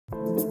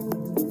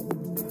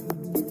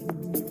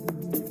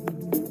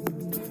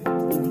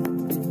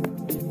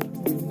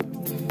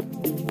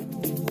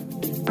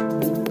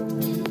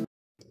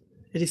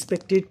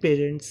Respected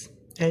parents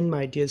and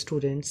my dear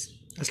students,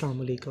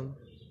 Assalamu alaikum.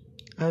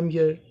 I am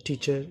your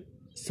teacher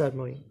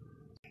सरमोइन।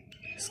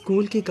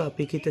 School की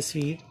copy की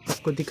तस्वीर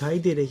आपको दिखाई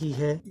दे रही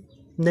है।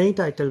 नई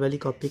टाइटल वाली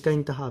कॉपी का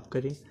इंतखाब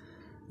करें।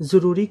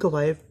 ज़रूरी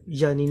कवायद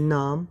यानी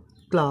नाम,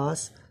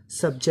 क्लास,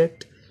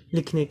 सब्जेक्ट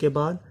लिखने के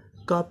बाद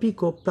कॉपी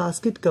को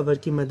प्लास्टिक कवर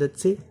की मदद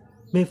से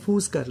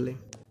महफूज कर लें।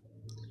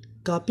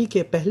 कॉपी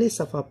के पहले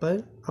सफ़ा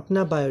पर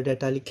अपना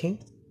बायोडाटा लिखें।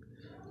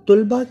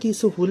 तुलबा की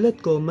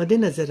सहूलत को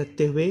मद्देनज़र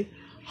रखते हुए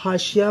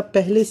हाशिया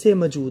पहले से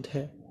मौजूद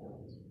है।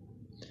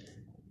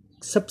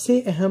 सबसे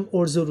अहम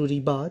और ज़रूरी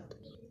बात,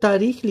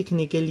 तारीख़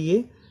लिखने के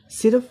लिए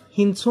सिर्फ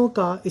हिंसों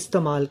का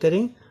इस्तेमाल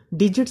करें।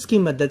 डिजिट्स की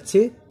मदद से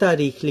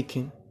तारीख़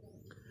लिखें।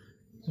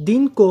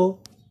 दिन को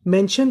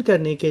मेंशन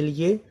करने के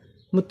लिए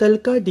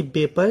मुतलका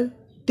डिब्बे पर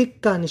टिक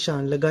का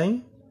निशान लगाएं।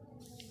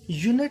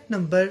 यूनिट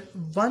नंबर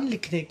 1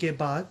 लिखने के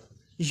बाद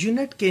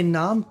यूनिट के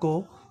नाम को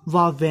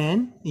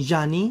वावेन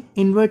यानी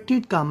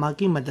इन्वर्टेड कामा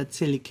की मदद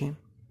से लिखें।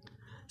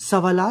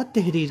 सवालात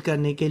तहरीर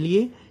करने के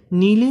लिए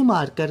नीले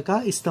मार्कर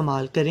का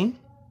इस्तेमाल करें।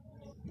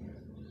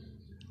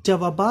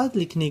 जवाबात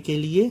लिखने के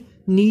लिए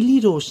नीली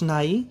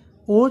रोशनाई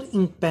और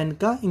इंक पेन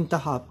का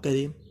इंतखाब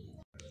करें।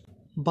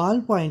 बॉल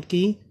पॉइंट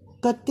की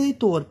कतई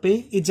तौर पे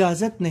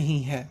इजाज़त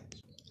नहीं है।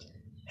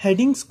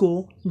 हेडिंग्स को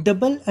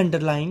डबल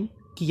अंडरलाइन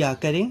किया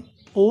करें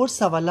और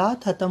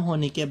सवालात ख़त्म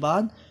होने के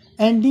बाद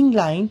एंडिंग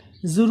लाइन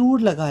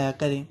ज़रूर लगाया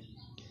करें।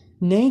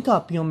 नई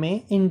कापियों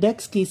में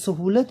इंडेक्स की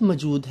सहूलत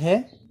मौजूद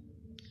है।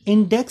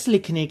 इंडेक्स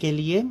लिखने के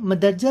लिए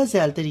मदरजा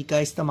झैल तरीका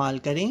इस्तेमाल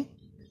करें।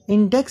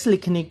 इंडेक्स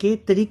लिखने के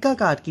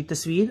तरीक़ाकार की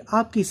तस्वीर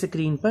आपकी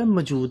स्क्रीन पर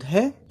मौजूद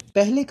है।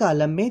 पहले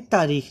कॉलम में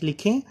तारीख़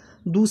लिखें।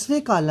 दूसरे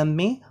कॉलम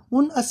में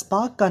उन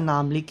अस्बाक का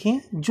नाम लिखें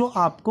जो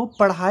आपको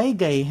पढ़ाए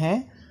गए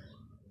हैं।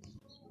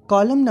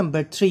 कॉलम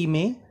नंबर 3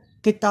 में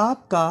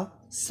किताब का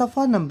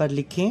सफ़ा नंबर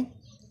लिखें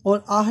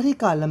और आखिरी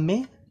कॉलम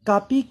में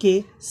कॉपी के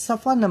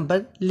सफ़ा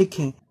नंबर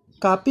लिखें।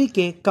 कॉपी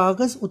के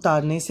कागज़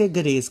उतारने से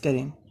गुरेज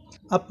करें।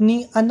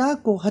 अपनी अना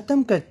को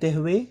ख़त्म करते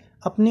हुए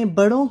अपने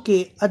बड़ों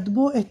के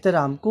अदबो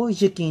एहतराम को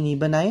यकीनी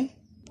बनाएं,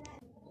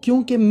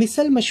 क्योंकि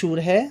मिसल मशहूर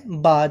है,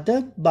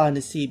 बाअदब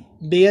बानसीब,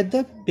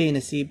 बेअदब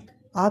बेनसीब।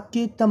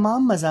 आपके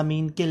तमाम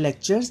मज़ामीन के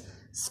लेक्चर्स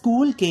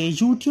स्कूल के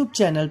YouTube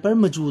चैनल पर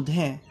मौजूद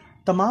हैं।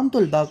 तमाम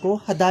तुलबा को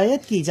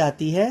हदायत की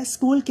जाती है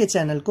स्कूल के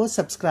चैनल को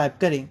सब्सक्राइब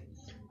करें।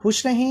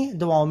 खुश रहें,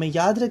 दुआओं में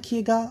याद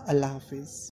रखिएगा। अल्लाह हाफिज़।